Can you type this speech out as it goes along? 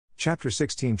Chapter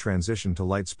 16 Transition to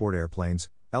Light Sport Airplanes,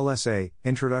 LSA,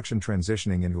 Introduction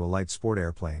Transitioning into a Light Sport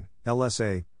Airplane,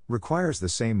 LSA, requires the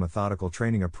same methodical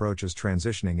training approach as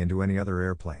transitioning into any other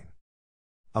airplane.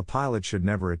 A pilot should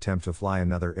never attempt to fly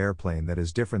another airplane that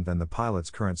is different than the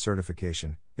pilot's current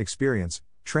certification, experience,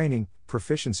 training,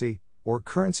 proficiency, or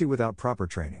currency without proper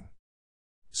training.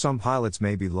 Some pilots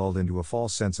may be lulled into a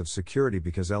false sense of security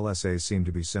because LSAs seem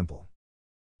to be simple.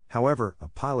 However, a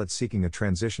pilot seeking a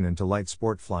transition into light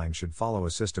sport flying should follow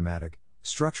a systematic,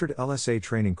 structured LSA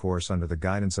training course under the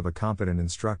guidance of a competent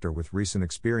instructor with recent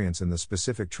experience in the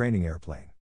specific training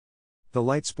airplane. The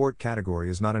light sport category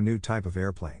is not a new type of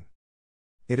airplane.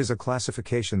 It is a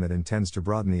classification that intends to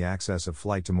broaden the access of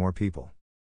flight to more people.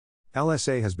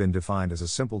 LSA has been defined as a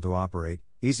simple-to-operate,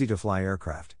 easy-to-fly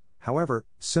aircraft. However,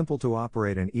 simple to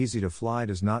operate and easy to fly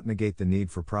does not negate the need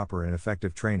for proper and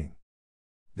effective training.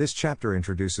 This chapter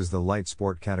introduces the light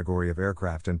sport category of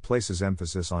aircraft and places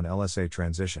emphasis on LSA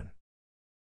transition.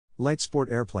 Light sport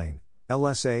airplane,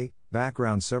 LSA,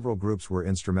 background. Several groups were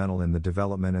instrumental in the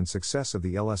development and success of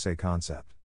the LSA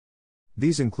concept.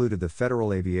 These included the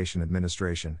Federal Aviation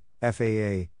Administration,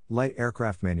 FAA, Light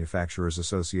Aircraft Manufacturers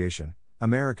Association,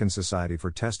 American Society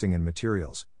for Testing and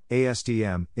Materials,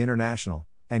 ASTM, International,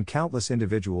 and countless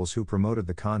individuals who promoted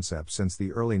the concept since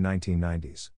the early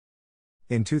 1990s.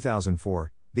 In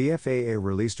 2004, the FAA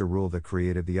released a rule that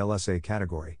created the LSA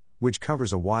category, which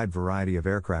covers a wide variety of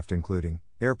aircraft including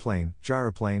airplane,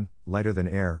 gyroplane, lighter than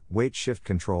air, weight shift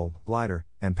control, glider,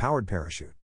 and powered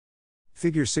parachute.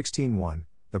 Figure 16.1,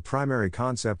 the primary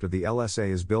concept of the LSA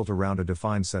is built around a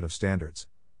defined set of standards.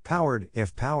 Powered,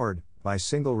 if powered, by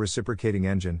single reciprocating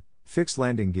engine, fixed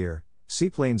landing gear,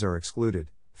 seaplanes are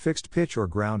excluded, fixed pitch or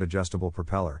ground adjustable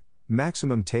propeller,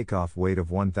 maximum takeoff weight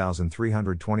of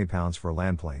 1,320 pounds for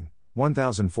landplane,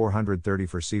 1,430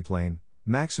 for seaplane,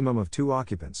 maximum of 2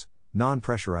 occupants,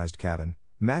 non-pressurized cabin,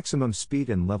 maximum speed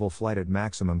and level flight at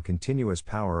maximum continuous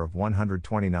power of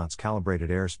 120 knots calibrated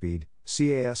airspeed,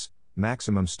 CAS,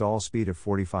 maximum stall speed of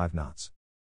 45 knots.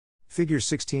 Figure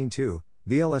 16.2,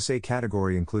 the LSA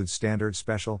category includes standard,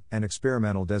 special, and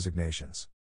experimental designations.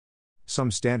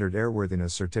 Some standard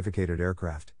airworthiness certificated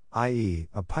aircraft, i.e.,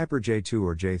 a Piper J2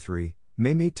 or J3,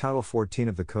 may meet Title 14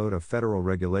 of the Code of Federal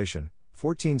Regulation,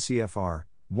 14 CFR,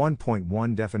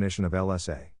 1.1 definition of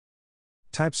LSA.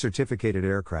 Type certificated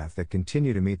aircraft that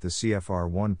continue to meet the CFR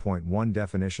 1.1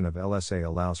 definition of LSA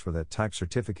allows for that type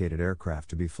certificated aircraft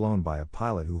to be flown by a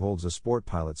pilot who holds a sport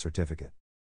pilot certificate.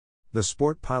 The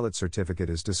sport pilot certificate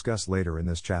is discussed later in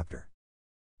this chapter.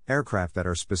 Aircraft that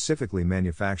are specifically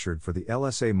manufactured for the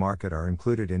LSA market are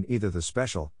included in either the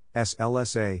special,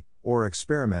 SLSA, or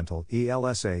experimental,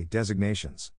 ELSA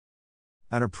designations.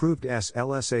 An approved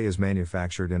SLSA is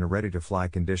manufactured in a ready-to-fly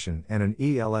condition and an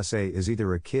ELSA is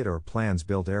either a kit or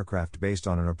plans-built aircraft based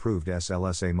on an approved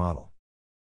SLSA model.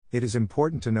 It is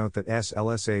important to note that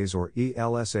SLSAs or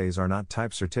ELSAs are not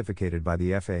type certificated by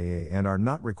the FAA and are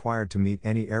not required to meet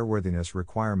any airworthiness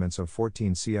requirements of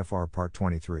 14 CFR Part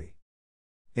 23.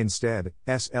 Instead,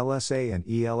 SLSA and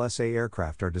ELSA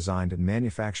aircraft are designed and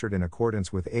manufactured in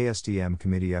accordance with ASTM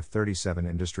Committee F-37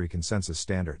 industry consensus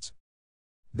standards.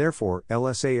 Therefore,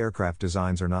 LSA aircraft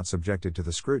designs are not subjected to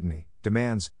the scrutiny,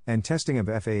 demands, and testing of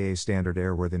FAA standard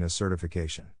airworthiness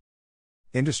certification.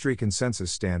 Industry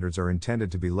consensus standards are intended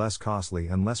to be less costly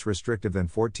and less restrictive than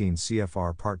 14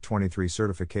 CFR Part 23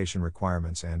 certification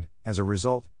requirements and, as a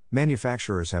result,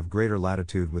 manufacturers have greater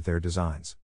latitude with their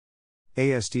designs.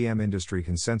 ASTM industry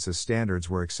consensus standards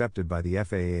were accepted by the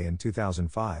FAA in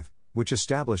 2005, which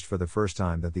established for the first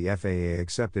time that the FAA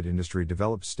accepted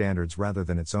industry-developed standards rather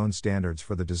than its own standards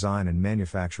for the design and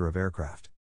manufacture of aircraft.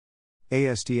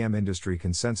 ASTM industry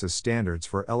consensus standards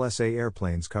for LSA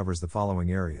airplanes covers the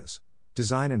following areas: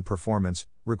 design and performance,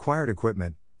 required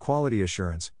equipment, quality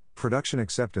assurance, production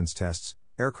acceptance tests,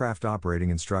 aircraft operating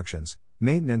instructions,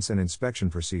 maintenance and inspection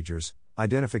procedures,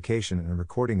 identification and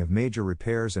recording of major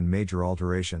repairs and major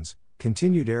alterations,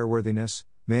 continued airworthiness,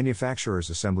 manufacturer's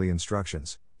assembly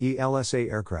instructions. ELSA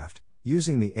aircraft,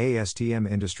 using the ASTM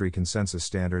industry consensus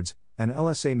standards, an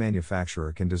LSA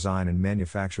manufacturer can design and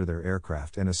manufacture their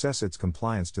aircraft and assess its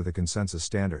compliance to the consensus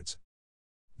standards.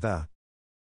 The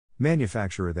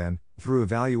manufacturer then, through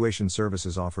evaluation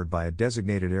services offered by a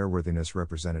designated airworthiness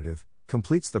representative,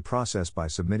 completes the process by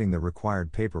submitting the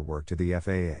required paperwork to the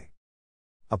FAA.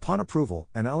 Upon approval,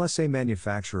 an LSA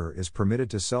manufacturer is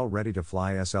permitted to sell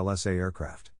ready-to-fly SLSA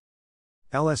aircraft.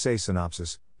 LSA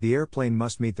synopsis: the airplane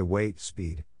must meet the weight,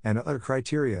 speed, and other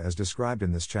criteria as described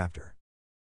in this chapter.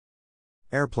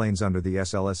 Airplanes under the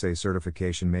SLSA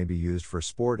certification may be used for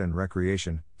sport and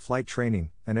recreation, flight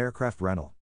training, and aircraft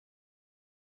rental.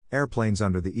 Airplanes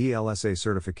under the ELSA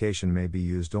certification may be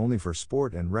used only for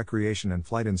sport and recreation and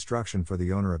flight instruction for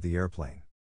the owner of the airplane.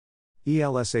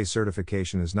 ELSA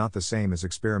certification is not the same as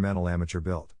experimental amateur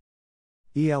built.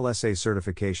 ELSA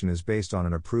certification is based on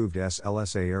an approved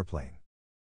LSA airplane.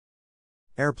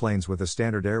 Airplanes with a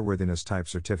standard airworthiness type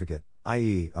certificate,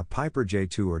 i.e., a Piper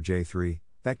J2 or J3,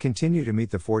 that continue to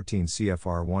meet the 14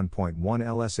 CFR 1.1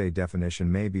 LSA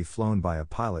definition may be flown by a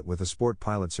pilot with a sport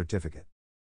pilot certificate.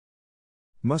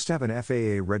 Must have an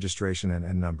FAA registration and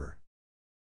N number.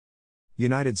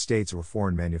 United States or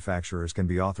foreign manufacturers can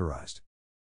be authorized.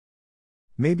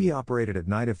 May be operated at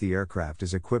night if the aircraft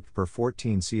is equipped per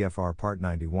 14 CFR Part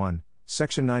 91,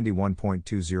 Section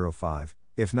 91.205,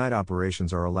 if night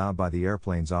operations are allowed by the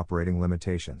airplane's operating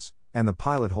limitations, and the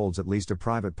pilot holds at least a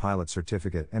private pilot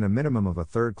certificate and a minimum of a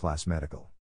third-class medical.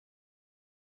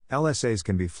 LSAs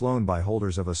can be flown by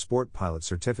holders of a sport pilot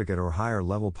certificate or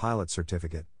higher-level pilot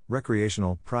certificate,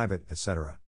 recreational, private,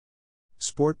 etc.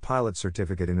 Sport pilot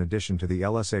certificate. In addition to the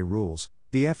LSA rules,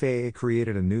 the FAA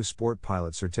created a new sport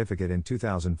pilot certificate in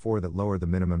 2004 that lowered the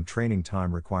minimum training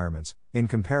time requirements, in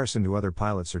comparison to other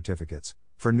pilot certificates,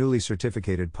 for newly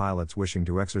certificated pilots wishing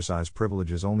to exercise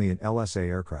privileges only in LSA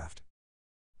aircraft.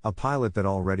 A pilot that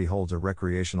already holds a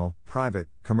recreational, private,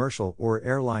 commercial, or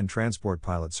airline transport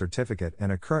pilot certificate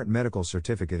and a current medical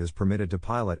certificate is permitted to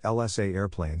pilot LSA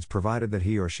airplanes provided that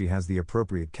he or she has the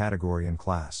appropriate category and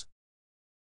class.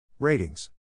 Ratings.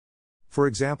 For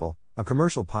example, a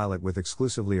commercial pilot with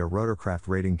exclusively a rotorcraft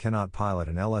rating cannot pilot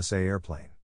an LSA airplane.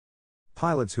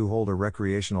 Pilots who hold a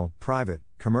recreational, private,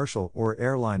 commercial, or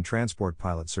airline transport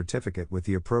pilot certificate with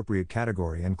the appropriate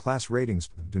category and class ratings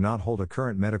but do not hold a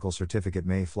current medical certificate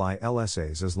may fly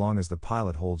LSAs as long as the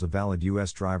pilot holds a valid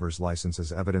U.S. driver's license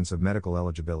as evidence of medical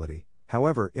eligibility.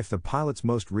 However, if the pilot's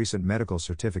most recent medical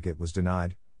certificate was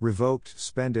denied, revoked,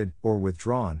 suspended, or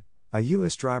withdrawn, a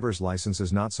U.S. driver's license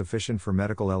is not sufficient for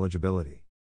medical eligibility.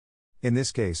 In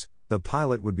this case, the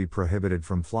pilot would be prohibited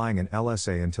from flying an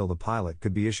LSA until the pilot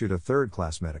could be issued a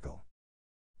third-class medical.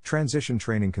 Transition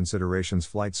training considerations.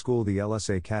 Flight school. The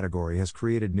LSA category has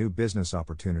created new business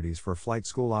opportunities for flight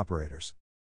school operators.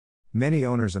 Many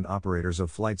owners and operators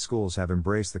of flight schools have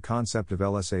embraced the concept of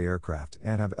LSA aircraft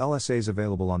and have LSAs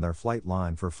available on their flight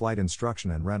line for flight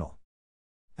instruction and rental.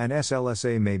 An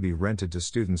SLSA may be rented to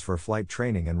students for flight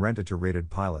training and rented to rated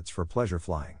pilots for pleasure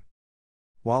flying.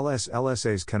 While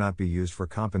SLSAs cannot be used for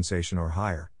compensation or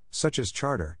hire, such as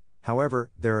charter, however,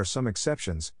 there are some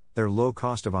exceptions. Their low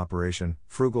cost of operation,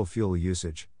 frugal fuel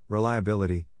usage,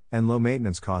 reliability, and low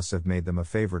maintenance costs have made them a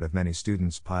favorite of many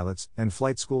students, pilots, and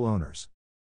flight school owners.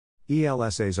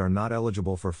 ELSAs are not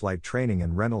eligible for flight training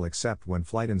and rental except when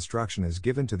flight instruction is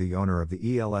given to the owner of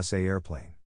the ELSA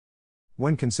airplane.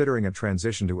 When considering a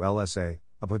transition to LSA,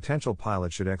 a potential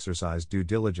pilot should exercise due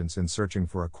diligence in searching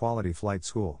for a quality flight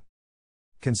school.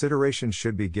 Considerations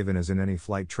should be given as in any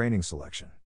flight training selection.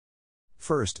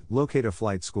 First, locate a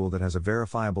flight school that has a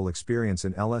verifiable experience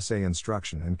in LSA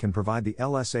instruction and can provide the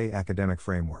LSA academic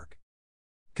framework.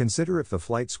 Consider if the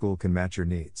flight school can match your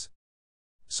needs.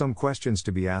 Some questions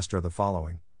to be asked are the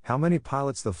following: how many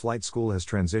pilots the flight school has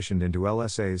transitioned into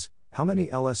LSAs, how many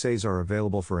LSAs are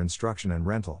available for instruction and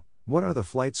rental, what are the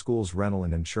flight school's rental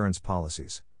and insurance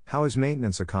policies, how is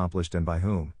maintenance accomplished and by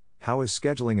whom, how is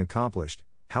scheduling accomplished,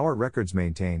 how are records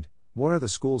maintained, what are the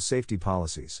school's safety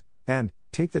policies, and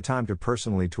take the time to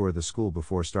personally tour the school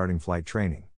before starting flight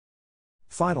training.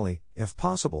 Finally, if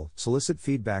possible, solicit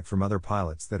feedback from other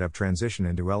pilots that have transitioned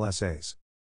into LSAs.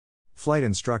 Flight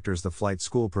instructors. The flight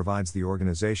school provides the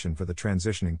organization for the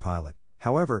transitioning pilot,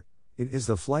 however, it is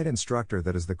the flight instructor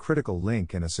that is the critical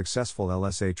link in a successful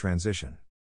LSA transition.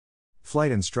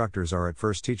 Flight instructors are at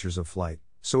first teachers of flight,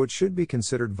 so it should be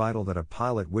considered vital that a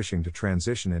pilot wishing to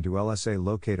transition into LSA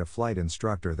locate a flight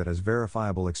instructor that has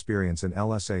verifiable experience in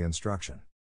LSA instruction.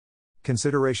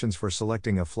 Considerations for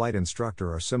selecting a flight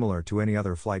instructor are similar to any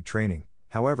other flight training,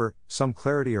 however, some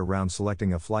clarity around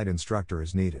selecting a flight instructor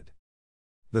is needed.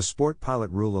 The Sport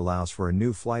Pilot Rule allows for a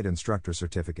new flight instructor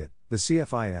certificate, the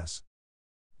CFIS.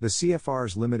 The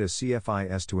CFRs limit a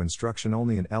CFIS to instruction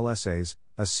only in LSAs.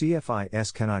 A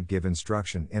CFIS cannot give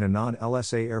instruction in a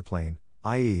non-LSA airplane,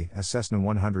 i.e., a Cessna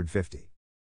 150.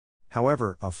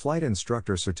 However, a flight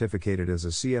instructor certificated as a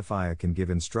CFIA can give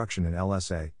instruction in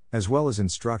LSA, as well as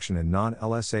instruction in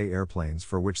non-LSA airplanes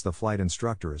for which the flight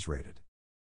instructor is rated.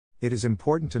 It is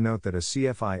important to note that a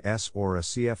CFIS or a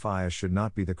CFIA should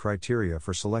not be the criteria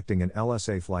for selecting an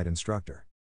LSA flight instructor.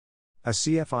 A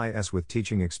CFIS with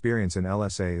teaching experience in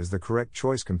LSA is the correct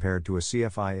choice compared to a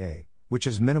CFIA, which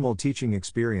has minimal teaching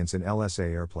experience in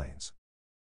LSA airplanes.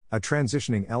 A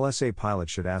transitioning LSA pilot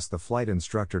should ask the flight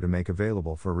instructor to make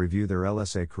available for review their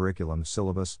LSA curriculum,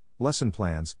 syllabus, lesson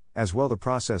plans, as well the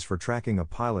process for tracking a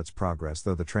pilot's progress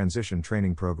through the transition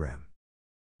training program.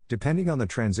 Depending on the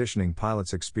transitioning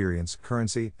pilot's experience,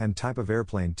 currency, and type of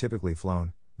airplane typically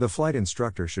flown, the flight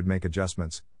instructor should make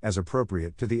adjustments, as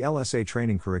appropriate, to the LSA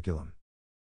training curriculum.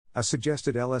 A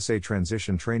suggested LSA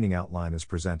transition training outline is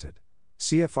presented.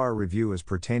 CFR review as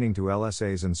pertaining to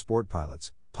LSAs and sport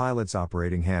pilots, Pilot's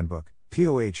Operating Handbook,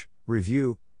 POH,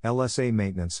 review, LSA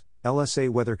maintenance, LSA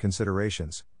weather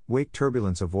considerations, wake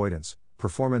turbulence avoidance,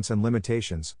 performance and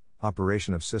limitations,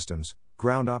 operation of systems,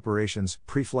 ground operations,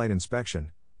 pre-flight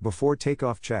inspection, before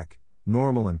takeoff check,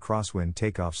 normal and crosswind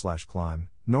takeoff/climb,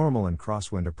 normal and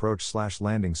crosswind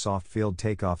approach/landing, soft field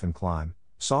takeoff and climb,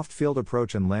 soft field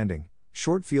approach and landing,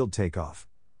 short field takeoff,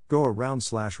 go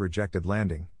around/rejected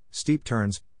landing, steep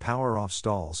turns, power off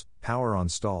stalls, power on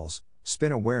stalls,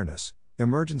 spin awareness,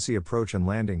 emergency approach and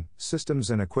landing, systems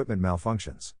and equipment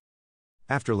malfunctions.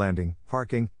 After landing,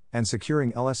 parking, and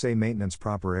securing LSA maintenance,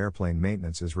 proper airplane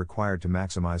maintenance is required to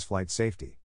maximize flight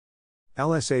safety.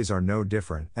 LSAs are no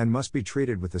different and must be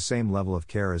treated with the same level of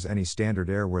care as any standard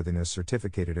airworthiness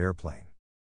certificated airplane.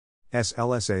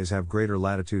 LSAs have greater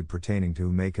latitude pertaining to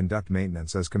who may conduct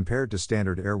maintenance as compared to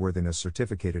standard airworthiness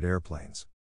certificated airplanes.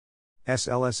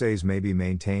 LSAs may be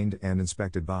maintained and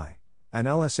inspected by an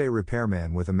LSA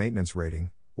repairman with a maintenance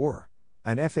rating, or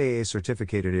an FAA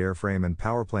certificated airframe and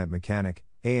powerplant mechanic,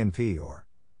 A&P, or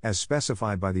as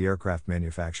specified by the aircraft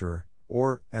manufacturer,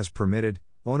 or as permitted,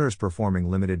 owners performing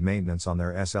limited maintenance on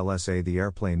their LSA. The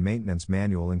airplane maintenance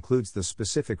manual includes the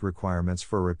specific requirements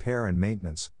for repair and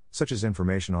maintenance, such as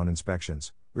information on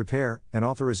inspections, repair, and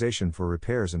authorization for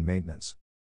repairs and maintenance.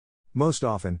 Most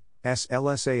often,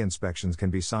 LSA inspections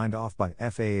can be signed off by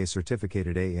FAA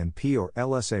certificated A&P or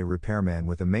LSA repairman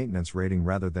with a maintenance rating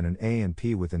rather than an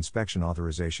A&P with inspection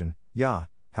authorization, YA.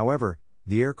 However,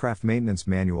 the aircraft maintenance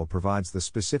manual provides the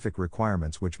specific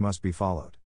requirements which must be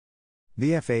followed.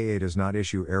 The FAA does not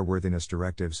issue airworthiness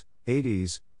directives,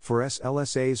 ADs, for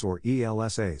LSAs or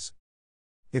ELSAs.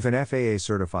 If an FAA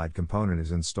certified component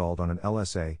is installed on an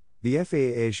LSA, the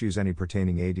FAA issues any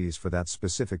pertaining ADs for that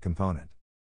specific component.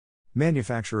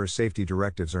 Manufacturer safety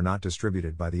directives are not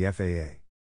distributed by the FAA.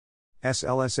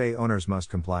 LSA owners must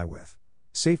comply with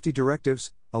safety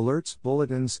directives, alerts,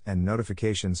 bulletins, and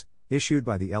notifications issued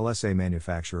by the LSA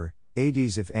manufacturer,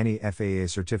 ADs if any FAA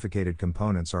certificated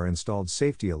components are installed,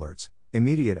 safety alerts,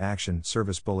 immediate action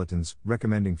service bulletins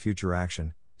recommending future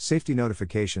action, safety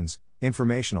notifications,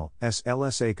 informational.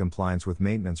 LSA compliance with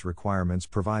maintenance requirements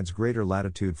provides greater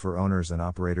latitude for owners and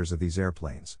operators of these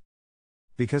airplanes.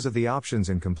 Because of the options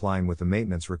in complying with the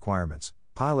maintenance requirements,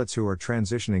 pilots who are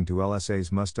transitioning to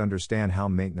LSAs must understand how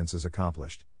maintenance is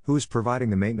accomplished, who is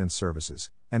providing the maintenance services,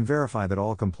 and verify that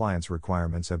all compliance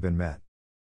requirements have been met.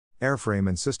 Airframe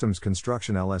and systems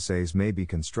construction. LSAs may be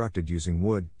constructed using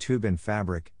wood, tube and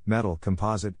fabric, metal,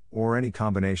 composite, or any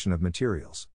combination of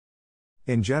materials.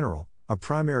 In general, a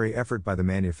primary effort by the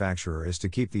manufacturer is to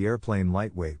keep the airplane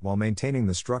lightweight while maintaining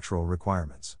the structural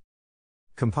requirements.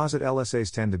 Composite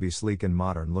LSAs tend to be sleek and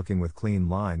modern looking with clean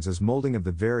lines, as molding of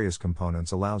the various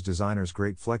components allows designers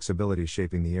great flexibility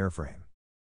shaping the airframe.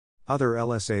 Other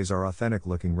LSAs are authentic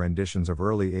looking renditions of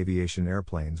early aviation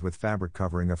airplanes with fabric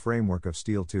covering a framework of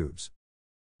steel tubes.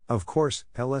 Of course,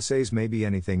 LSAs may be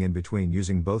anything in between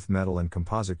using both metal and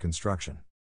composite construction.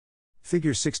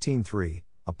 Figure 16.3,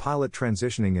 a pilot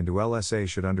transitioning into LSA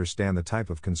should understand the type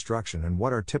of construction and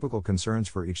what are typical concerns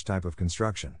for each type of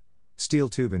construction. Steel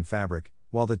tube and fabric.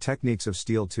 While the techniques of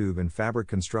steel tube and fabric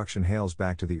construction hails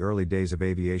back to the early days of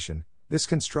aviation, this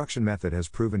construction method has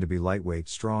proven to be lightweight,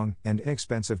 strong, and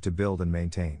inexpensive to build and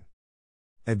maintain.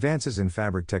 Advances in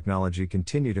fabric technology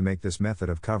continue to make this method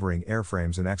of covering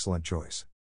airframes an excellent choice.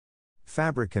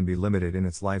 Fabric can be limited in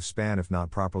its lifespan if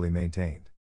not properly maintained.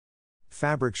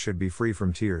 Fabrics should be free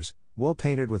from tears, well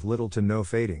painted with little to no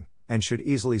fading, and should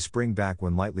easily spring back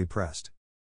when lightly pressed.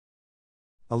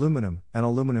 Aluminum. An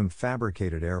aluminum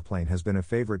fabricated airplane has been a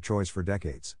favorite choice for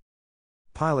decades.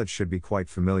 Pilots should be quite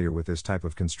familiar with this type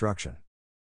of construction.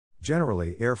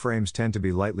 Generally, airframes tend to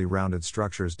be lightly rounded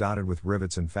structures dotted with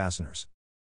rivets and fasteners.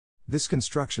 This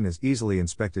construction is easily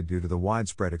inspected due to the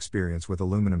widespread experience with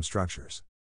aluminum structures.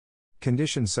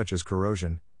 Conditions such as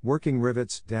corrosion, working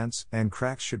rivets, dents, and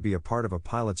cracks should be a part of a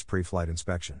pilot's pre-flight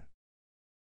inspection.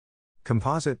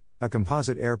 Composite. A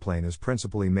composite airplane is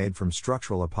principally made from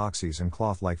structural epoxies and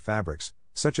cloth-like fabrics,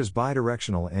 such as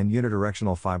bidirectional and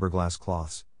unidirectional fiberglass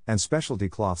cloths, and specialty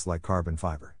cloths like carbon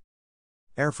fiber.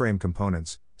 Airframe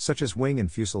components, such as wing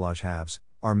and fuselage halves,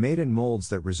 are made in molds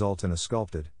that result in a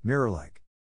sculpted, mirror-like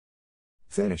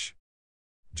finish.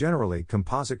 Generally,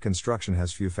 composite construction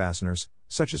has few fasteners,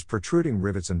 such as protruding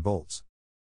rivets and bolts.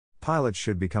 Pilots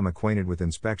should become acquainted with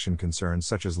inspection concerns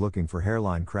such as looking for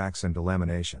hairline cracks and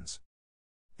delaminations.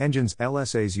 Engines.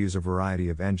 LSAs use a variety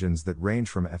of engines that range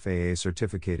from FAA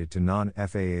certificated to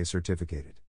non-FAA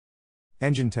certificated.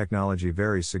 Engine technology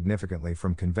varies significantly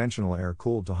from conventional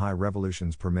air-cooled to high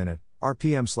revolutions per minute,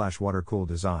 RPM/water-cooled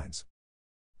designs.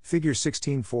 Figure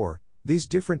 16.4. These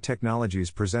different technologies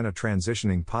present a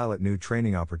transitioning pilot new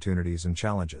training opportunities and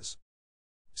challenges.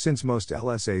 Since most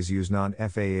LSAs use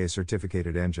non-FAA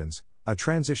certificated engines, a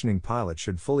transitioning pilot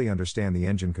should fully understand the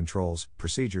engine controls,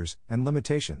 procedures, and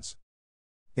limitations.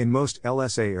 In most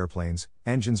LSA airplanes,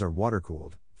 engines are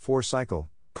water-cooled, 4-cycle,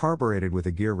 carbureted with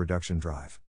a gear reduction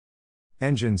drive.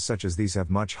 Engines such as these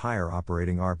have much higher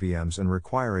operating RPMs and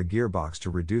require a gearbox to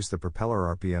reduce the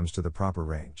propeller RPMs to the proper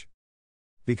range.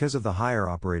 Because of the higher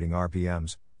operating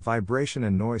RPMs, vibration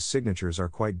and noise signatures are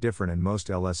quite different in most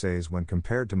LSAs when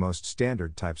compared to most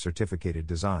standard type certificated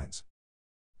designs.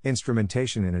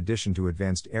 Instrumentation. In addition to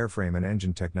advanced airframe and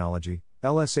engine technology,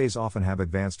 LSAs often have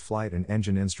advanced flight and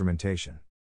engine instrumentation.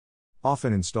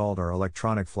 Often installed are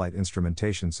electronic flight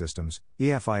instrumentation systems,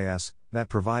 EFIS, that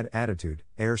provide attitude,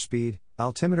 airspeed,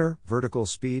 altimeter, vertical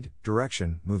speed,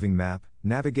 direction, moving map,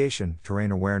 navigation,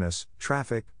 terrain awareness,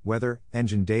 traffic, weather,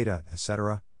 engine data,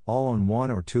 etc., all on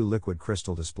one or two liquid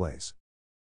crystal displays.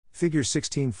 Figure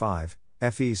 16.5.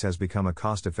 FEs has become a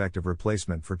cost-effective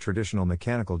replacement for traditional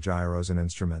mechanical gyros and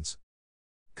instruments.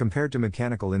 Compared to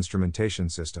mechanical instrumentation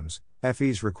systems,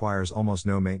 FEs requires almost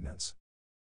no maintenance.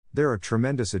 There are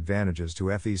tremendous advantages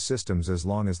to FE systems as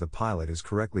long as the pilot is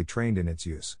correctly trained in its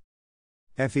use.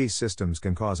 FE systems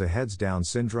can cause a heads-down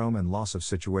syndrome and loss of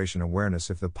situation awareness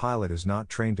if the pilot is not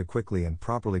trained to quickly and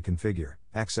properly configure,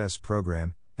 access,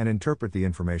 program, and interpret the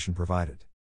information provided.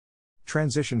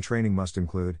 Transition training must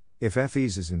include, if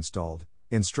FEs is installed,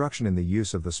 instruction in the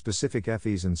use of the specific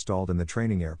FEs installed in the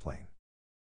training airplane.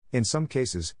 In some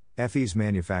cases, FEs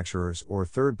manufacturers or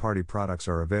third-party products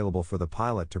are available for the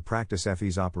pilot to practice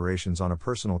FEs operations on a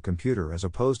personal computer as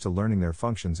opposed to learning their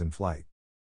functions in flight.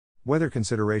 Weather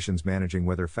considerations. Managing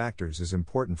weather factors is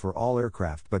important for all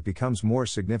aircraft but becomes more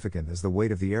significant as the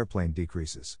weight of the airplane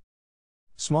decreases.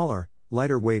 Smaller,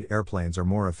 lighter weight airplanes are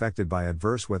more affected by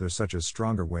adverse weather such as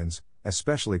stronger winds,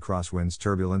 especially crosswinds,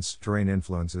 turbulence, terrain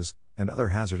influences, and other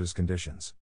hazardous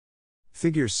conditions.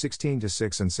 Figures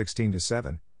 16-6 and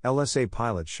 16-7. LSA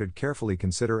pilots should carefully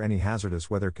consider any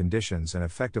hazardous weather conditions and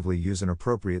effectively use an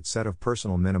appropriate set of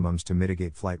personal minimums to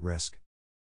mitigate flight risk.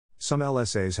 Some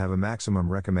LSAs have a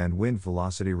maximum recommend wind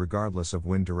velocity regardless of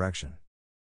wind direction.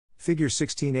 Figure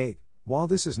 16.8. While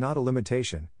this is not a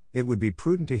limitation, it would be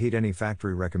prudent to heed any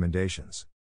factory recommendations.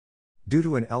 Due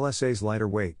to an LSA's lighter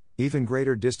weight, even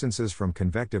greater distances from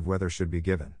convective weather should be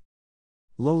given.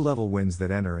 Low-level winds that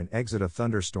enter and exit a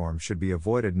thunderstorm should be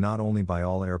avoided not only by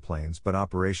all airplanes but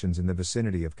operations in the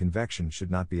vicinity of convection should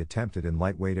not be attempted in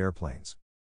lightweight airplanes.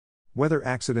 Weather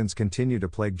accidents continue to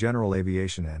plague general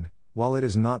aviation and, while it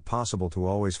is not possible to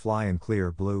always fly in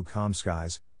clear, blue, calm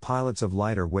skies, pilots of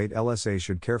lighter weight LSA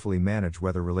should carefully manage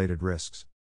weather-related risks.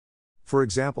 For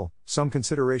example, some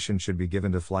consideration should be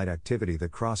given to flight activity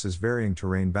that crosses varying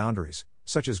terrain boundaries,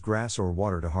 such as grass or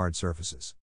water to hard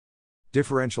surfaces.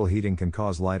 Differential heating can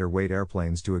cause lighter weight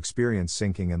airplanes to experience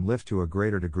sinking and lift to a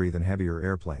greater degree than heavier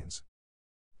airplanes.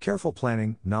 Careful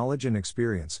planning, knowledge and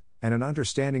experience, and an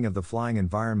understanding of the flying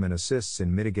environment assists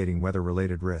in mitigating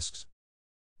weather-related risks.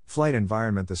 Flight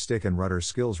environment. The stick and rudder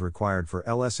skills required for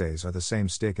LSAs are the same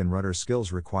stick and rudder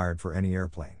skills required for any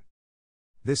airplane.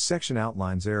 This section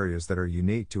outlines areas that are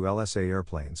unique to LSA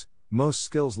airplanes. Most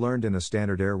skills learned in a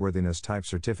standard airworthiness type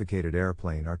certificated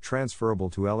airplane are transferable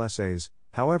to LSAs.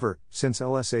 However, since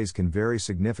LSAs can vary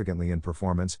significantly in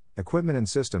performance, equipment and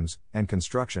systems, and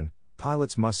construction,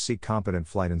 pilots must seek competent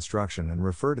flight instruction and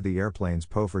refer to the airplane's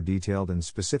PO for detailed and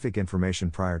specific information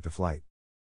prior to flight.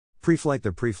 Pre-flight.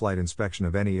 The pre-flight inspection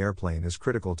of any airplane is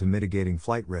critical to mitigating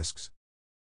flight risks.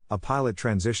 A pilot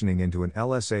transitioning into an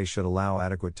LSA should allow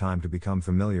adequate time to become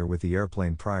familiar with the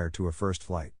airplane prior to a first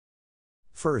flight.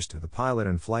 First, the pilot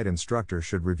and flight instructor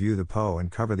should review the PO and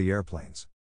cover the airplanes.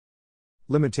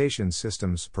 Limitations,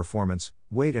 systems, performance,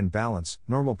 weight and balance,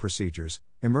 normal procedures,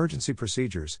 emergency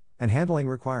procedures, and handling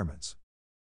requirements.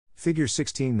 Figure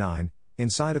 16.9.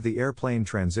 Inside of the airplane,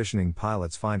 transitioning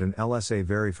pilots find an LSA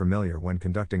very familiar when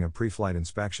conducting a pre-flight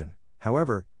inspection.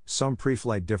 However, some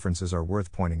pre-flight differences are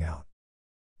worth pointing out.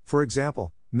 For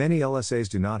example, many LSAs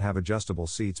do not have adjustable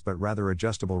seats but rather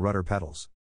adjustable rudder pedals.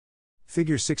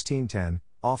 Figure 16.10.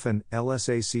 Often,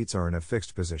 LSA seats are in a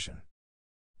fixed position.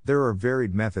 There are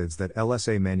varied methods that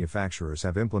LSA manufacturers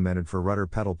have implemented for rudder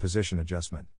pedal position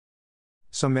adjustment.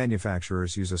 Some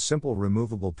manufacturers use a simple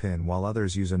removable pin while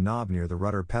others use a knob near the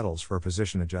rudder pedals for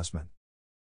position adjustment.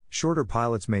 Shorter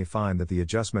pilots may find that the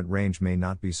adjustment range may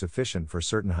not be sufficient for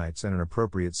certain heights and an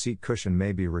appropriate seat cushion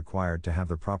may be required to have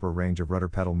the proper range of rudder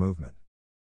pedal movement.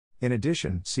 In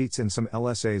addition, seats in some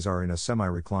LSAs are in a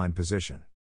semi-reclined position.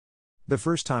 The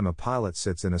first time a pilot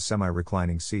sits in a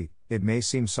semi-reclining seat, it may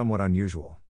seem somewhat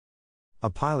unusual. A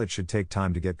pilot should take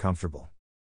time to get comfortable.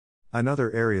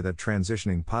 Another area that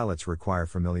transitioning pilots require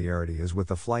familiarity is with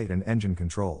the flight and engine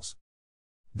controls.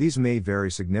 These may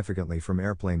vary significantly from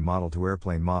airplane model to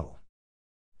airplane model.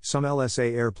 Some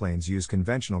LSA airplanes use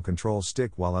conventional control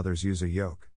stick while others use a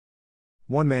yoke.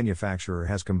 One manufacturer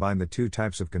has combined the two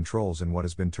types of controls in what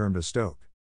has been termed a stoke.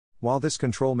 While this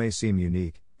control may seem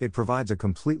unique, it provides a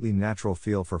completely natural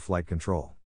feel for flight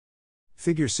control.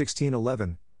 Figure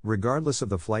 1611, regardless of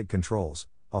the flight controls,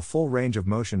 a full range of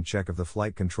motion check of the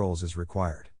flight controls is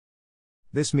required.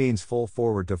 This means full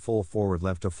forward to full forward,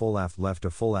 left to full aft to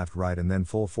full aft right, and then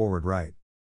full forward right.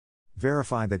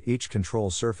 Verify that each control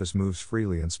surface moves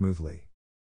freely and smoothly.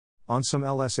 On some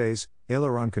LSAs,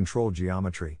 aileron control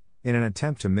geometry, in an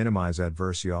attempt to minimize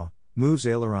adverse yaw, moves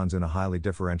ailerons in a highly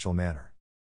differential manner.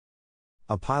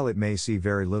 A pilot may see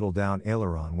very little down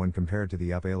aileron when compared to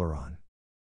the up aileron.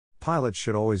 Pilots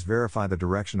should always verify the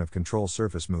direction of control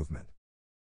surface movement.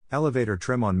 Elevator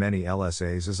trim on many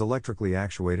LSAs is electrically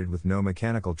actuated with no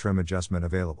mechanical trim adjustment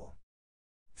available.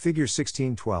 Figure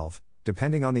 1612,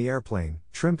 depending on the airplane,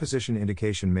 trim position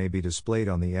indication may be displayed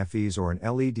on the FEs or an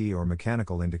LED or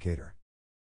mechanical indicator.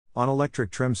 On electric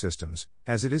trim systems,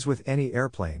 as it is with any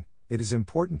airplane, it is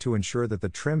important to ensure that the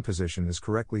trim position is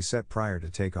correctly set prior to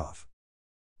takeoff.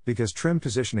 Because trim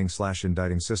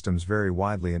positioning/indicting systems vary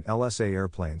widely in LSA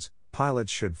airplanes, pilots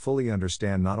should fully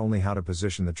understand not only how to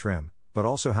position the trim, but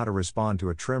also how to respond to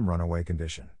a trim runaway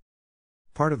condition.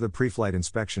 Part of the pre-flight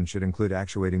inspection should include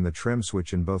actuating the trim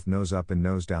switch in both nose up and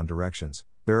nose down directions,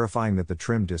 verifying that the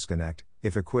trim disconnect,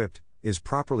 if equipped, is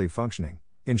properly functioning,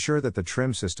 ensure that the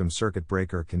trim system circuit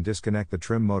breaker can disconnect the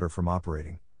trim motor from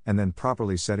operating, and then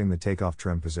properly setting the takeoff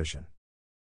trim position.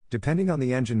 Depending on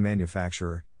the engine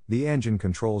manufacturer, the engine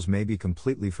controls may be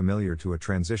completely familiar to a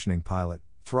transitioning pilot: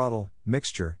 throttle,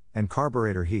 mixture, and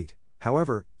carburetor heat.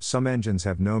 However, some engines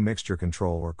have no mixture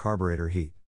control or carburetor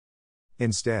heat.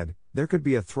 Instead, there could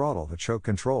be a throttle, a choke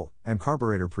control, and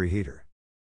carburetor preheater.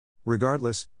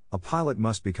 Regardless, a pilot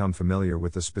must become familiar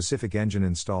with the specific engine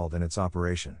installed and its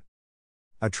operation.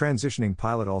 A transitioning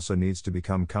pilot also needs to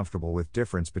become comfortable with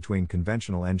difference between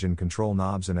conventional engine control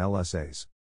knobs and LSAs.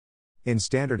 In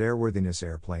standard airworthiness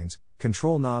airplanes,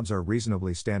 control knobs are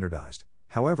reasonably standardized.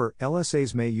 However,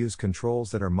 LSAs may use controls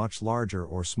that are much larger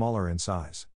or smaller in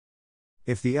size.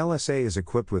 If the LSA is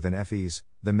equipped with an FEs,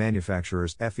 the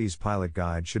manufacturer's FEs pilot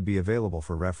guide should be available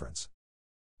for reference.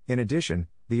 In addition,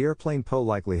 the airplane PO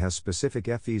likely has specific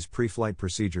FEs pre-flight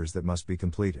procedures that must be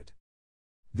completed.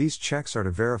 These checks are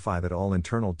to verify that all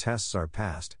internal tests are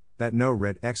passed, that no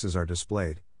red X's are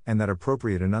displayed, and that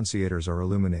appropriate enunciators are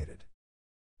illuminated.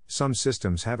 Some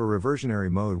systems have a reversionary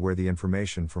mode where the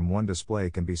information from one display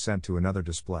can be sent to another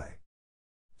display.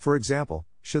 For example,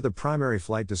 should the primary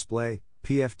flight display,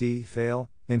 PFD,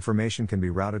 fail, information can be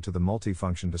routed to the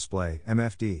multifunction display,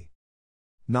 MFD.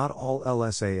 Not all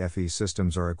LSA FE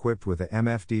systems are equipped with a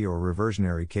MFD or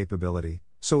reversionary capability,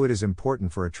 so it is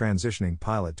important for a transitioning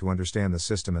pilot to understand the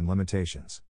system and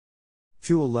limitations.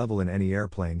 Fuel level in any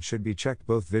airplane should be checked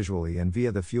both visually and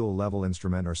via the fuel level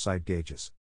instrument or sight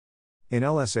gauges. In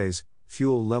LSAs,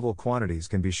 fuel level quantities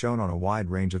can be shown on a wide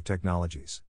range of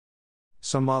technologies.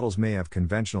 Some models may have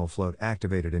conventional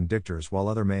float-activated indictors while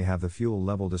others may have the fuel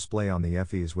level display on the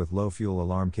FEs with low fuel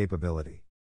alarm capability.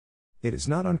 It is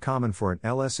not uncommon for an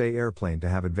LSA airplane to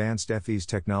have advanced FEs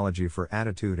technology for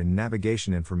attitude and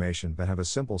navigation information but have a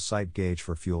simple sight gauge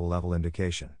for fuel level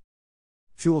indication.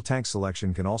 Fuel tank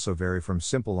selection can also vary from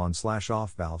simple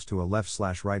on/off valves to a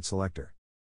left/right selector.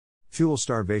 Fuel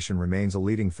starvation remains a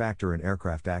leading factor in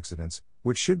aircraft accidents,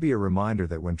 which should be a reminder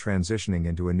that when transitioning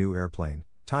into a new airplane,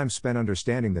 time spent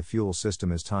understanding the fuel system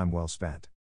is time well spent.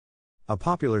 A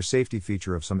popular safety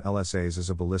feature of some LSAs is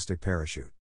a ballistic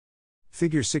parachute.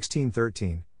 Figure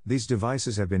 1613, these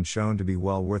devices have been shown to be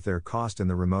well worth their cost in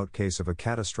the remote case of a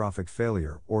catastrophic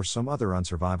failure or some other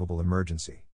unsurvivable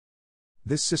emergency.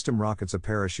 This system rockets a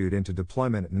parachute into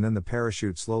deployment and then the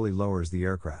parachute slowly lowers the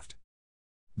aircraft.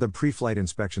 The pre-flight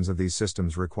inspections of these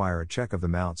systems require a check of the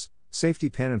mounts, safety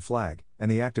pin and flag,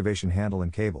 and the activation handle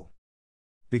and cable.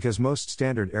 Because most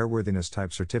standard airworthiness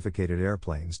type certificated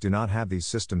airplanes do not have these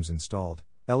systems installed,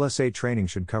 LSA training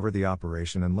should cover the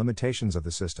operation and limitations of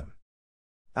the system.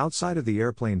 Outside of the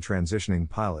airplane, transitioning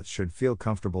pilots should feel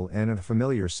comfortable and in a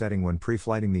familiar setting when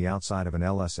pre-flighting the outside of an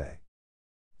LSA.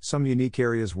 Some unique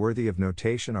areas worthy of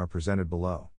notation are presented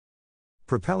below.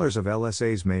 Propellers of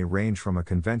LSAs may range from a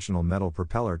conventional metal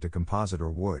propeller to composite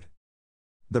or wood.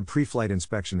 The pre-flight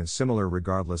inspection is similar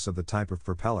regardless of the type of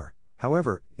propeller.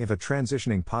 However, if a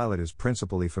transitioning pilot is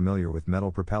principally familiar with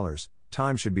metal propellers,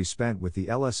 time should be spent with the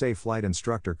LSA flight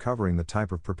instructor covering the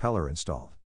type of propeller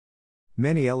installed.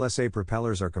 Many LSA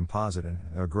propellers are composite and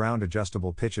a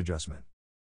ground-adjustable pitch adjustment.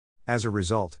 As a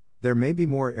result, there may be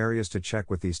more areas to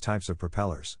check with these types of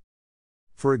propellers.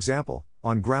 For example,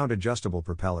 on ground-adjustable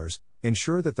propellers,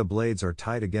 ensure that the blades are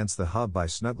tight against the hub by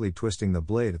snugly twisting the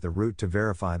blade at the root to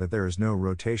verify that there is no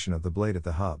rotation of the blade at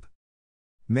the hub.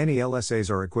 Many LSAs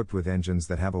are equipped with engines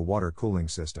that have a water cooling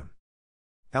system.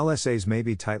 LSAs may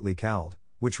be tightly cowled,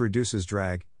 which reduces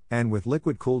drag, and with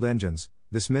liquid-cooled engines,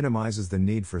 this minimizes the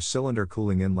need for cylinder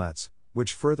cooling inlets,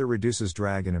 which further reduces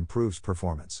drag and improves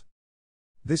performance.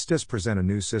 This does present a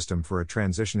new system for a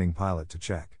transitioning pilot to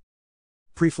check.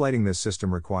 Pre-flighting this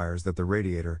system requires that the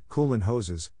radiator, coolant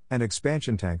hoses, and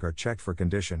expansion tank are checked for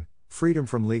condition, freedom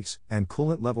from leaks, and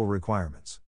coolant level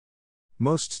requirements.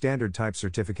 Most standard type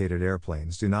certificated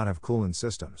airplanes do not have coolant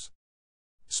systems.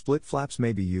 Split flaps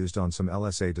may be used on some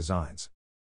LSA designs.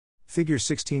 Figure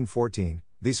 1614,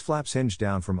 these flaps hinge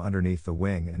down from underneath the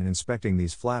wing, and inspecting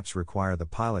these flaps require the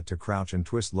pilot to crouch and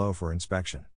twist low for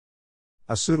inspection.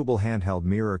 A suitable handheld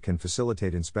mirror can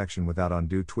facilitate inspection without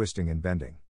undue twisting and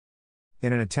bending.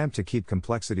 In an attempt to keep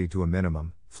complexity to a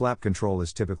minimum, flap control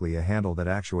is typically a handle that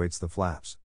actuates the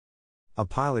flaps. A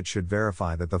pilot should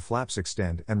verify that the flaps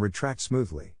extend and retract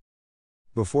smoothly.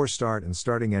 Before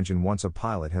starting engine, once a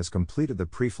pilot has completed the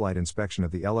pre-flight inspection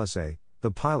of the LSA,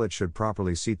 the pilot should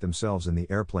properly seat themselves in the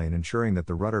airplane, ensuring that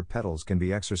the rudder pedals can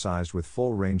be exercised with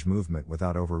full range movement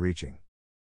without overreaching.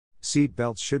 Seat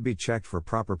belts should be checked for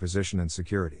proper position and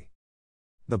security.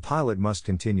 The pilot must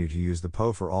continue to use the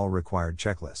PO for all required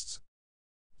checklists.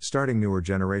 Starting newer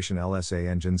generation LSA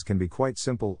engines can be quite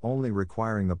simple, only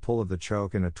requiring the pull of the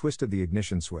choke and a twist of the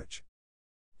ignition switch.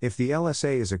 If the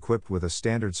LSA is equipped with a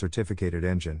standard certificated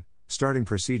engine, starting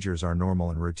procedures are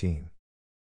normal and routine.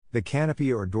 The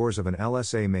canopy or doors of an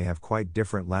LSA may have quite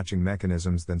different latching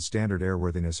mechanisms than standard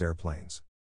airworthiness airplanes.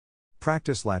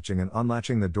 Practice latching and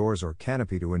unlatching the doors or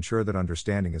canopy to ensure that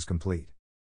understanding is complete.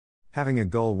 Having a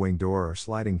gull wing door or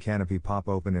sliding canopy pop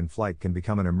open in flight can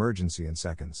become an emergency in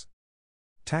seconds.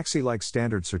 Taxi-like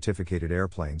standard certificated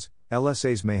airplanes,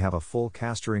 LSAs may have a full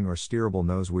castering or steerable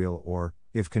nose wheel or,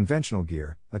 if conventional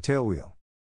gear, a tail wheel.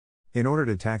 In order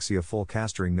to taxi a full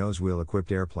castering nose wheel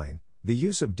equipped airplane, the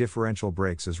use of differential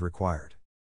brakes is required.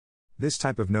 This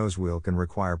type of nose wheel can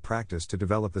require practice to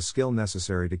develop the skill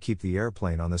necessary to keep the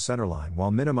airplane on the centerline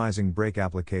while minimizing brake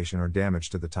application or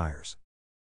damage to the tires.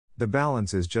 The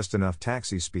balance is just enough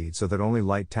taxi speed so that only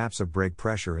light taps of brake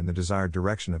pressure in the desired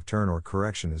direction of turn or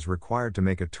correction is required to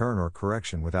make a turn or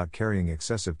correction without carrying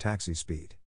excessive taxi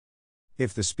speed.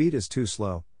 If the speed is too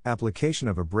slow, application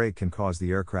of a brake can cause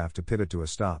the aircraft to pivot to a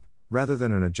stop, rather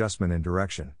than an adjustment in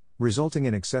direction, resulting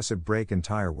in excessive brake and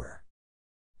tire wear.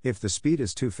 If the speed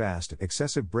is too fast,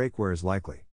 excessive brake wear is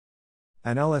likely.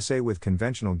 An LSA with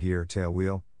conventional gear tail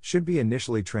wheel should be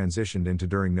initially transitioned into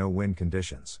during no wind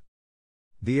conditions.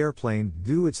 The airplane,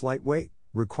 due to its light weight,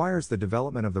 requires the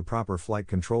development of the proper flight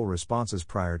control responses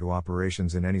prior to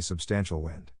operations in any substantial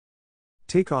wind.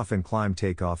 Takeoff and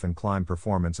climb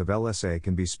performance of LSA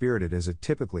can be spirited as it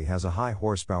typically has a high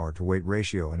horsepower to weight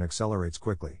ratio and accelerates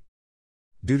quickly.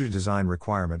 Due to design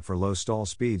requirement for low stall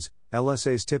speeds,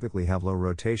 LSAs typically have low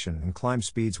rotation and climb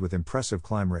speeds with impressive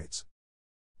climb rates.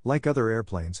 Like other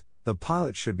airplanes, the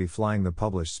pilot should be flying the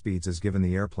published speeds as given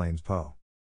the airplane's PO.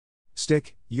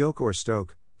 Stick, yoke or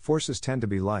stoke, forces tend to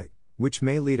be light, which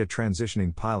may lead a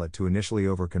transitioning pilot to initially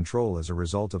over-control as a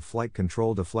result of flight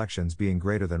control deflections being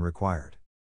greater than required.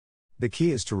 The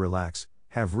key is to relax,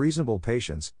 have reasonable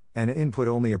patience, and input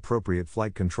only appropriate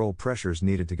flight control pressures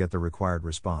needed to get the required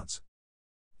response.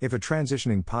 If a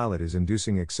transitioning pilot is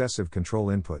inducing excessive control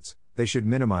inputs, they should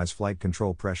minimize flight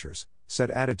control pressures, set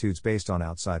attitudes based on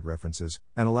outside references,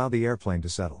 and allow the airplane to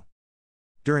settle.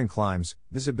 During climbs,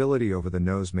 visibility over the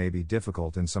nose may be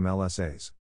difficult in some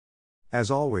LSAs.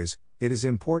 As always, it is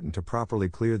important to properly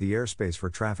clear the airspace for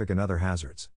traffic and other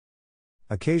hazards.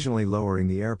 Occasionally lowering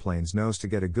the airplane's nose to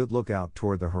get a good look out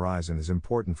toward the horizon is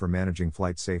important for managing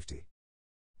flight safety.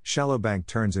 Shallow bank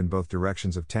turns in both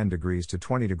directions of 10 degrees to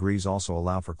 20 degrees also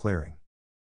allow for clearing.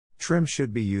 Trim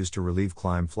should be used to relieve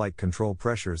climb flight control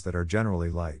pressures that are generally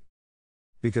light.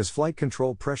 Because flight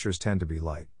control pressures tend to be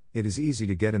light, it is easy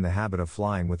to get in the habit of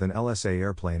flying with an LSA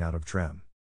airplane out of trim.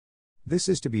 This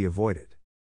is to be avoided.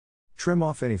 Trim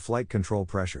off any flight control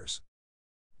pressures.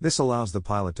 This allows the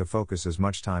pilot to focus as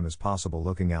much time as possible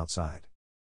looking outside.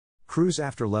 Cruise.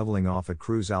 After leveling off at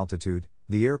cruise altitude,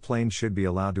 the airplane should be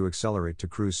allowed to accelerate to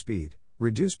cruise speed,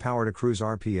 reduce power to cruise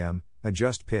RPM,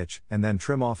 adjust pitch, and then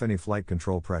trim off any flight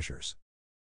control pressures.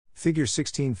 Figure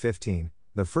 1615.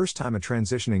 The first time a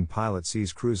transitioning pilot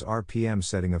sees cruise RPM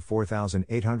setting of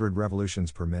 4,800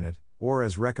 revolutions per minute, or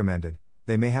as recommended,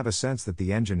 they may have a sense that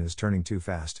the engine is turning too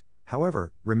fast.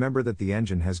 However, remember that the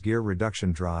engine has gear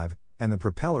reduction drive, and the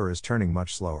propeller is turning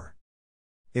much slower.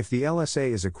 If the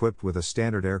LSA is equipped with a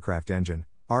standard aircraft engine,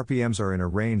 RPMs are in a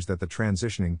range that the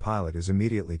transitioning pilot is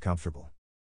immediately comfortable.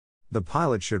 The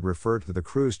pilot should refer to the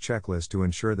cruise checklist to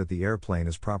ensure that the airplane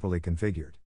is properly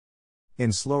configured.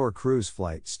 In slower cruise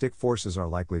flight, stick forces are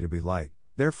likely to be light,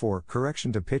 therefore,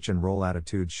 correction to pitch and roll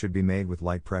attitudes should be made with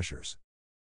light pressures.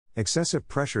 Excessive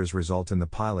pressures result in the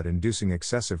pilot inducing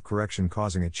excessive correction,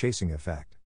 causing a chasing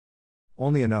effect.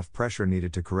 Only enough pressure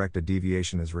needed to correct a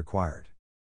deviation is required.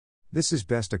 This is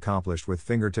best accomplished with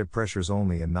fingertip pressures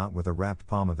only and not with a wrapped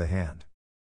palm of the hand.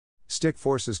 Stick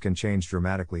forces can change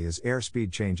dramatically as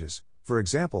airspeed changes. For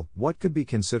example, what could be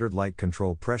considered light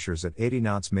control pressures at 80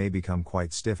 knots may become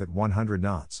quite stiff at 100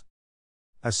 knots.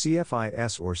 A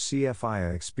CFIS or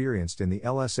CFIA experienced in the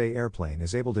LSA airplane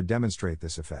is able to demonstrate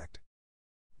this effect.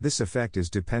 This effect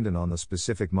is dependent on the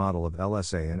specific model of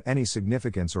LSA, and any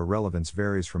significance or relevance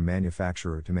varies from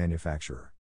manufacturer to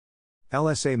manufacturer.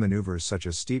 LSA maneuvers such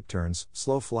as steep turns,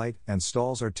 slow flight, and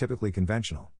stalls are typically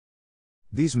conventional.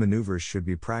 These maneuvers should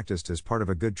be practiced as part of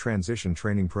a good transition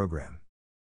training program.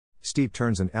 Steep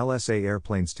turns in LSA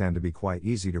airplanes tend to be quite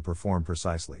easy to perform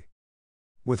precisely.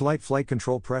 With light flight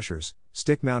control pressures,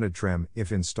 stick-mounted trim,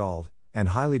 if installed, and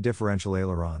highly differential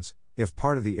ailerons, if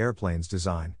part of the airplane's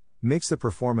design, makes the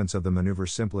performance of the maneuver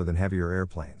simpler than heavier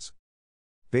airplanes.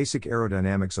 Basic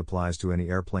aerodynamics applies to any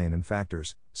airplane, and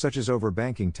factors, such as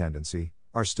overbanking tendency,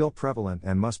 are still prevalent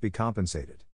and must be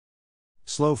compensated.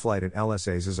 Slow flight in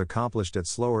LSAs is accomplished at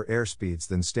slower airspeeds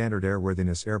than standard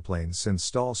airworthiness airplanes, since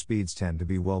stall speeds tend to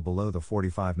be well below the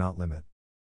 45-knot limit.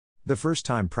 The first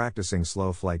time practicing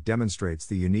slow flight demonstrates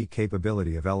the unique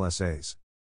capability of LSAs.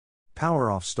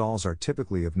 Power-off stalls are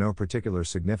typically of no particular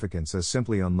significance, as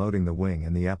simply unloading the wing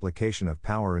and the application of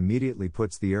power immediately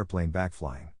puts the airplane back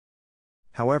flying.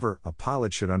 However, a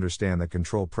pilot should understand that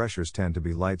control pressures tend to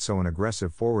be light, so an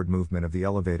aggressive forward movement of the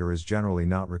elevator is generally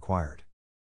not required.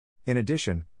 In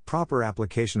addition, proper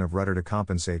application of rudder to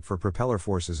compensate for propeller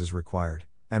forces is required,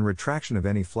 and retraction of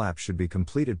any flap should be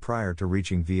completed prior to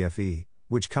reaching VFE,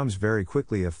 which comes very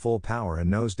quickly if full power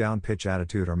and nose-down pitch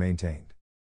attitude are maintained.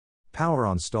 Power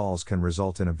on stalls can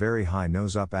result in a very high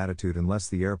nose-up attitude unless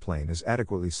the airplane is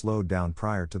adequately slowed down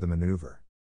prior to the maneuver.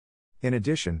 In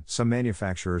addition, some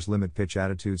manufacturers limit pitch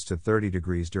attitudes to 30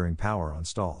 degrees during power on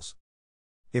stalls.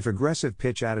 If aggressive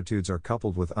pitch attitudes are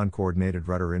coupled with uncoordinated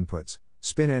rudder inputs,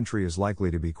 spin entry is likely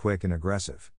to be quick and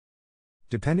aggressive.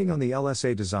 Depending on the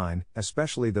LSA design,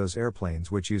 especially those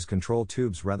airplanes which use control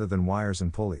tubes rather than wires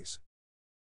and pulleys.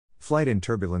 Flight in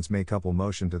turbulence may couple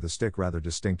motion to the stick rather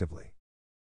distinctively.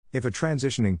 If a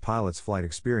transitioning pilot's flight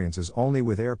experience is only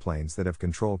with airplanes that have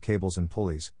control cables and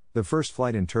pulleys, the first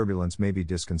flight in turbulence may be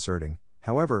disconcerting.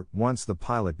 However, once the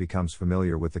pilot becomes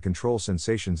familiar with the control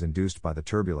sensations induced by the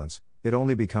turbulence, it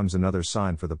only becomes another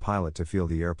sign for the pilot to feel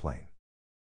the airplane.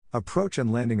 Approach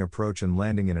and landing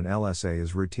in an LSA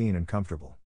is routine and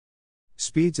comfortable.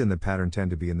 Speeds in the pattern tend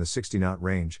to be in the 60-knot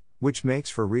range, which makes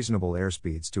for reasonable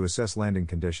airspeeds to assess landing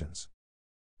conditions.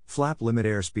 Flap limit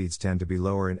airspeeds tend to be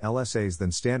lower in LSAs than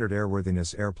standard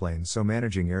airworthiness airplanes, so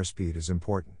managing airspeed is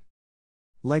important.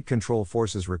 Light control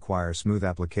forces require smooth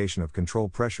application of control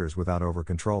pressures without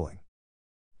over-controlling.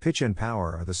 Pitch and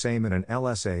power are the same in an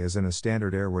LSA as in a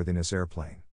standard airworthiness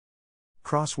airplane.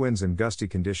 Crosswinds and gusty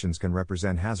conditions can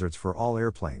represent hazards for all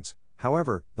airplanes.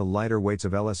 However, the lighter weights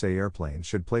of LSA airplanes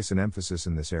should place an emphasis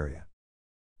in this area.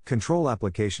 Control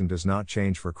application does not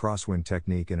change for crosswind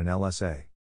technique in an LSA.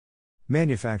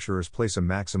 Manufacturers place a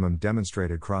maximum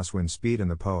demonstrated crosswind speed in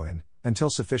the POIN, until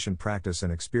sufficient practice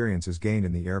and experience is gained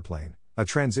in the airplane. A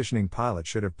transitioning pilot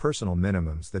should have personal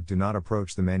minimums that do not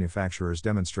approach the manufacturer's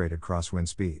demonstrated crosswind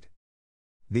speed.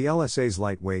 The LSA's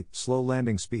lightweight, slow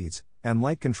landing speeds, and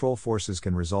light control forces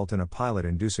can result in a pilot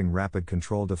inducing rapid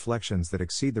control deflections that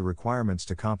exceed the requirements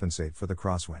to compensate for the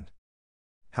crosswind.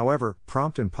 However,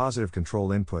 prompt and positive control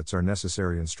inputs are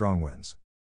necessary in strong winds.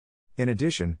 In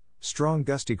addition, strong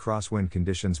gusty crosswind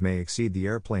conditions may exceed the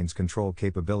airplane's control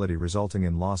capability, resulting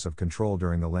in loss of control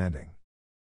during the landing.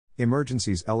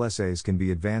 Emergencies: LSAs can be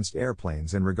advanced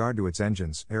airplanes in regard to its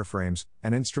engines, airframes,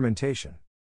 and instrumentation.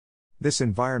 This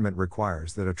environment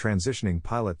requires that a transitioning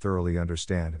pilot thoroughly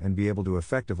understand and be able to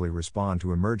effectively respond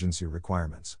to emergency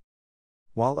requirements.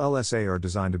 While LSA are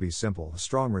designed to be simple,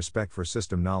 strong respect for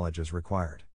system knowledge is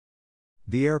required.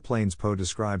 The airplane's PO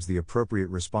describes the appropriate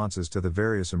responses to the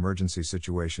various emergency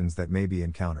situations that may be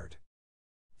encountered.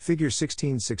 Figure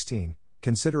 16:16,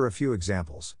 consider a few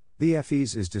examples. The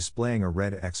FAA-H is displaying a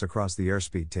red X across the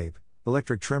airspeed tape,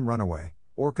 electric trim runaway,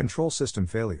 or control system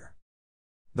failure.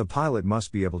 The pilot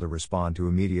must be able to respond to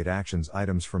immediate actions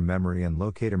items from memory and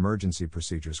locate emergency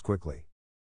procedures quickly.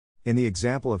 In the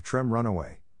example of trim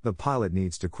runaway, the pilot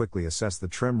needs to quickly assess the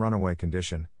trim runaway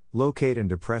condition, locate and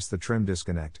depress the trim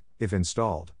disconnect, if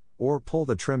installed, or pull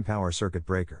the trim power circuit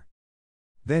breaker.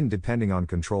 Then, depending on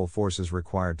control forces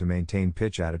required to maintain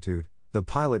pitch attitude, the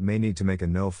pilot may need to make a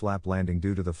no-flap landing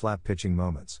due to the flap pitching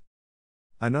moments.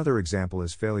 Another example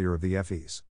is failure of the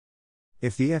FAA-H.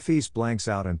 If the FAA-H blanks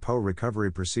out and PO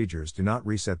recovery procedures do not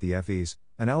reset the FAA-H,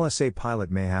 an LSA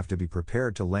pilot may have to be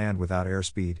prepared to land without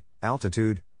airspeed,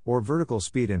 altitude, or vertical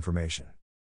speed information.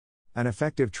 An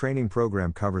effective training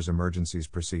program covers emergencies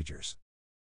procedures.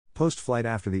 Post-flight,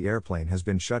 after the airplane has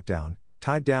been shut down,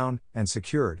 tied down, and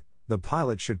secured, the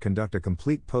pilot should conduct a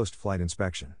complete post-flight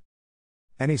inspection.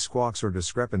 Any squawks or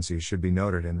discrepancies should be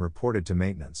noted and reported to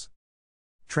maintenance.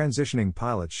 Transitioning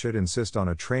pilots should insist on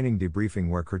a training debriefing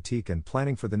where critique and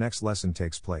planning for the next lesson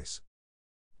takes place.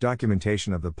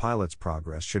 Documentation of the pilot's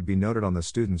progress should be noted on the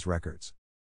student's records.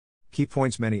 Key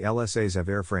points: many LSAs have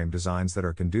airframe designs that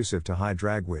are conducive to high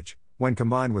drag, which, when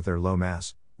combined with their low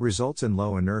mass, results in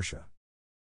low inertia.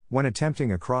 When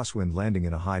attempting a crosswind landing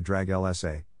in a high drag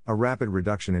LSA, a rapid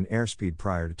reduction in airspeed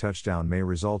prior to touchdown may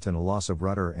result in a loss of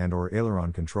rudder and/or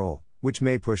aileron control, which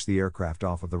may push the aircraft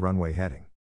off of the runway heading.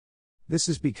 This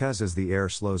is because as the air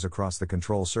slows across the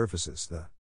control surfaces, the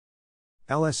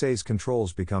LSA's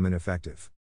controls become ineffective.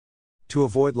 To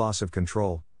avoid loss of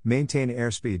control, maintain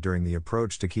airspeed during the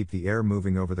approach to keep the air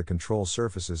moving over the control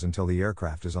surfaces until the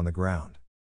aircraft is on the ground.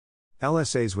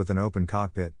 LSAs with an open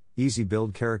cockpit, easy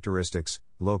build characteristics,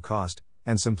 low cost,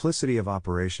 and simplicity of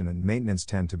operation and maintenance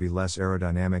tend to be less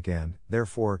aerodynamic and,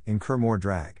 therefore, incur more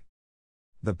drag.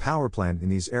 The power plant in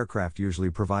these aircraft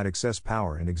usually provide excess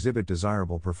power and exhibit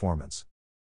desirable performance.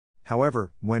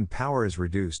 However, when power is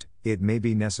reduced, it may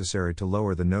be necessary to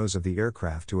lower the nose of the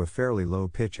aircraft to a fairly low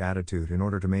pitch attitude in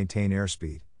order to maintain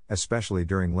airspeed, especially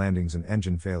during landings and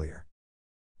engine failure.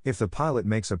 If the pilot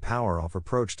makes a power-off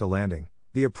approach to landing,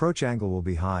 the approach angle will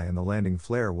be high and the landing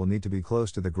flare will need to be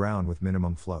close to the ground with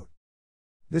minimum float.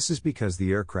 This is because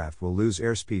the aircraft will lose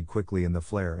airspeed quickly in the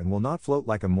flare and will not float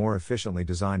like a more efficiently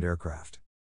designed aircraft.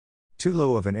 Too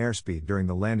low of an airspeed during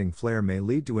the landing flare may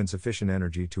lead to insufficient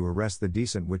energy to arrest the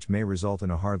descent, which may result in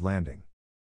a hard landing.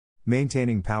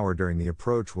 Maintaining power during the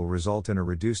approach will result in a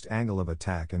reduced angle of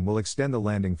attack and will extend the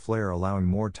landing flare, allowing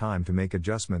more time to make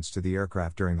adjustments to the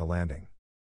aircraft during the landing.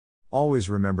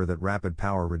 Always remember that rapid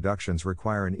power reductions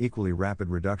require an equally rapid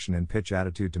reduction in pitch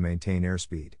attitude to maintain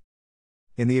airspeed.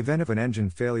 In the event of an engine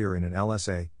failure in an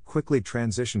LSA, quickly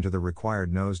transition to the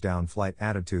required nose-down flight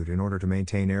attitude in order to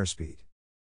maintain airspeed.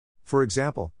 For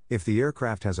example, if the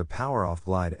aircraft has a power-off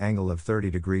glide angle of 30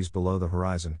 degrees below the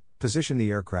horizon, position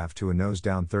the aircraft to a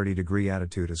nose-down 30-degree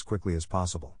attitude as quickly as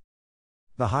possible.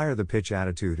 The higher the pitch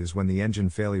attitude is when the engine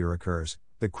failure occurs,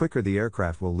 the quicker the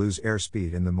aircraft will lose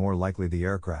airspeed and the more likely the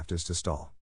aircraft is to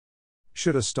stall.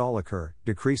 Should a stall occur,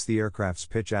 decrease the aircraft's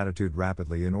pitch attitude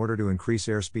rapidly in order to increase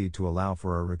airspeed to allow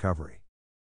for a recovery.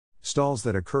 Stalls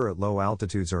that occur at low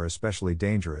altitudes are especially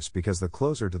dangerous because the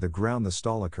closer to the ground the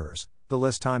stall occurs, the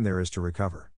less time there is to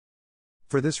recover.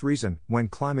 For this reason, when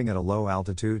climbing at a low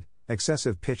altitude,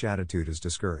 excessive pitch attitude is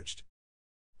discouraged.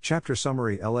 Chapter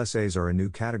summary: LSAs are a new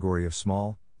category of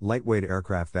small, lightweight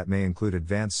aircraft that may include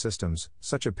advanced systems,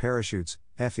 such as parachutes,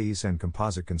 FAA-Hs and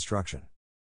composite construction.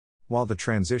 While the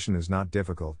transition is not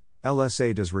difficult,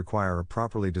 LSA does require a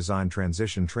properly designed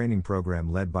transition training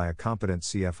program led by a competent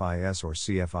CFIS or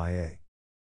CFIA.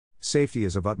 Safety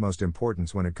is of utmost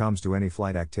importance when it comes to any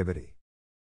flight activity.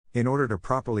 In order to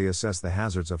properly assess the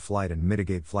hazards of flight and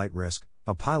mitigate flight risk,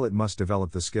 a pilot must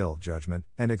develop the skill, judgment,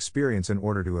 and experience in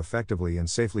order to effectively and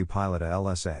safely pilot a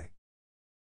LSA.